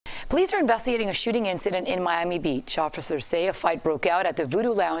Police are investigating a shooting incident in Miami Beach. Officers say a fight broke out at the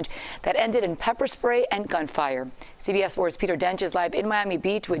Voodoo Lounge that ended in pepper spray and gunfire. CBS 4's Peter Dench is live in Miami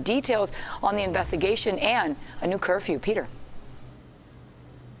Beach with details on the investigation and a new curfew. Peter.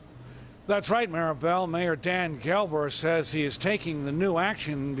 That's right, Maribel. Mayor Dan Gelber says he is taking the new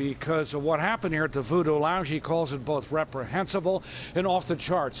action because of what happened here at the Voodoo Lounge. He calls it both reprehensible and off the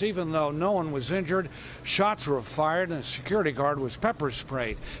charts. Even though no one was injured, shots were fired and a security guard was pepper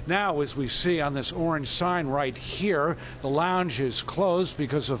sprayed. Now, as we see on this orange sign right here, the lounge is closed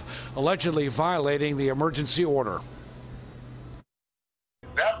because of allegedly violating the emergency order.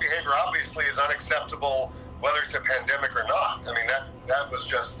 That behavior obviously is unacceptable, whether it's a pandemic or not. I mean, that was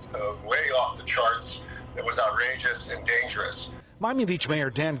just way off the charts. It was outrageous and dangerous. Miami Beach Mayor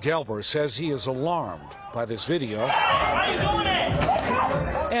Dan Gelber says he is alarmed by this video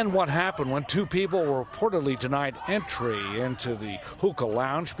and what happened when two people were reportedly denied entry into the hookah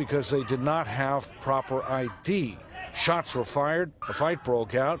lounge because they did not have proper ID. Shots were fired, a fight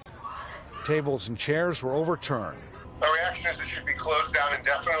broke out, tables and chairs were overturned. My reaction is it should be closed down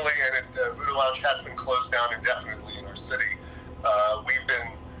indefinitely, and Voodoo Lounge has been closed down indefinitely in our city. We've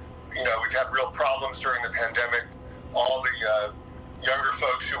had real problems during the pandemic. All the younger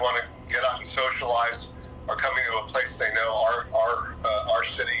folks who want to get out and socialize are coming to a place they know, our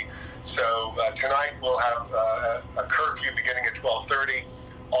city. So tonight we'll have a curfew beginning at 12:30.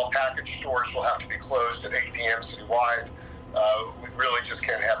 All package stores will have to be closed at 8 p.m. citywide. We really just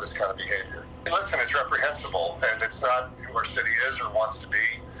can't have this kind of behavior. Listen, it's reprehensible, and it's not who our city is or wants to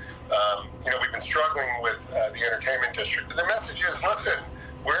be. We've been struggling with the entertainment district. The message is, listen,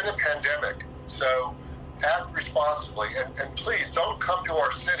 we're in a pandemic, so act responsibly, and please don't come to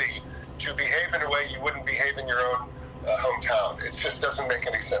our city to behave in a way you wouldn't behave in your own hometown. It just doesn't make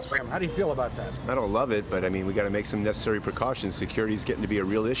any sense. How do you feel about that? I don't love it, but I mean, we got to make some necessary precautions. Security is getting to be a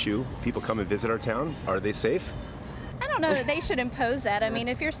real issue. People come and visit our town. Are they safe? I don't know that they should impose that. I mean,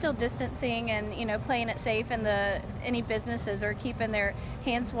 if you're still distancing and, playing it safe and any businesses are keeping their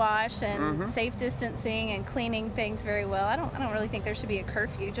hands washed and safe distancing and cleaning things very well, I don't really think there should be a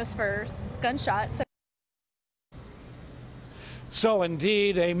curfew just for gunshots. So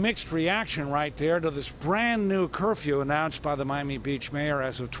indeed, a mixed reaction right there to this brand new curfew announced by the Miami Beach mayor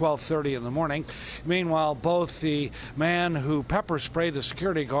as of 12:30 in the morning. Meanwhile, both the man who pepper sprayed the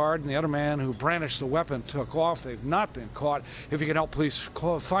security guard and the other man who brandished the weapon took off. They've not been caught. If you can help police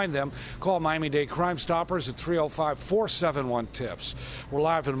find them, call Miami-Dade Crime Stoppers at 305-471-TIPS. We're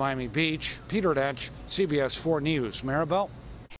live in Miami Beach. Peter Dench, CBS 4 News. Maribel?